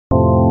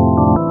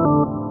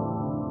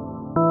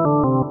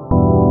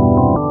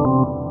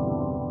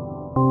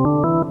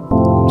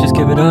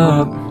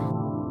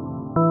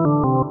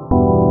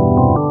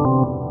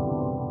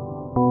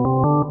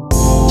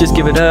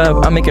give it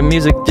up. I'm making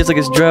music just like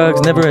it's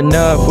drugs, never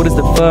enough. What is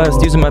the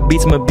fuss? Using my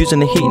beats, I'm abusing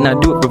the heat, and I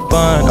do it for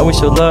fun. Always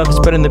show love,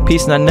 spreading the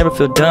peace, and I never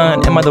feel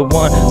done. Am I the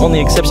one? Only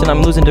exception,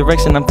 I'm losing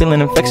direction, I'm feeling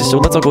infectious, so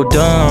let's all go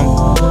dumb.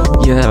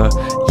 Yeah,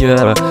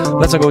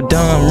 let's all go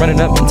dumb. Run it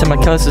up until my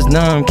callus is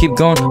numb. Keep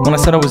going when I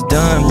said I was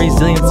done.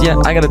 Resilience, yeah,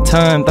 I got a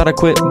ton. Thought I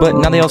quit, but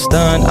now they all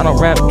stunned. I don't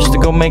rap just to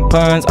go make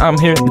puns. I'm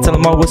here to tell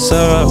them all what's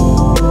up.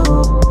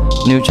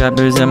 New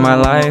chapters in my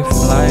life.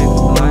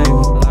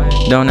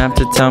 Don't have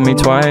to tell me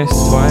twice.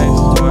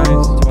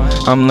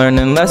 I'm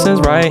learning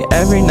lessons right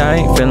every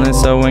night. Feeling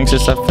so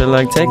anxious, I feel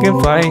like taking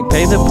flight.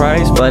 Pay the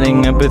price,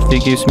 flooding empathy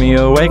keeps me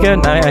awake at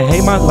night. I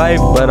hate my life,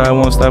 but I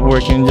won't stop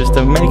working just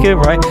to make it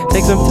right.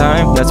 Take some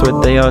time, that's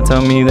what they all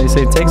tell me. They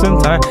say take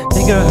some time,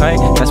 take a hike.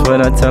 That's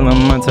what I tell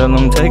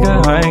them take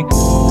a hike.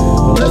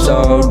 Let's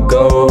all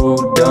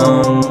go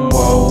dumb,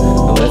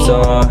 whoa. Let's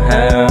all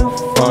have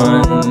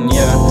fun,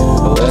 yeah.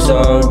 Let's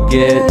all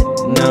get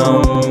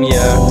numb,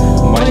 yeah.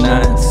 Might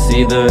not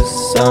see the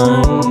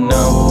sun,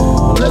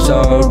 no. Let's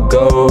all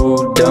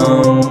go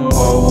dumb,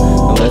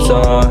 whoa. Let's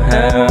all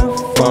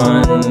have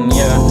fun,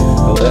 yeah.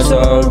 Let's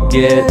all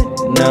get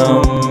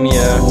numb,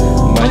 yeah.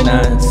 Might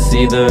not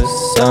see the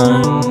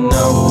sun,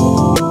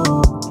 no.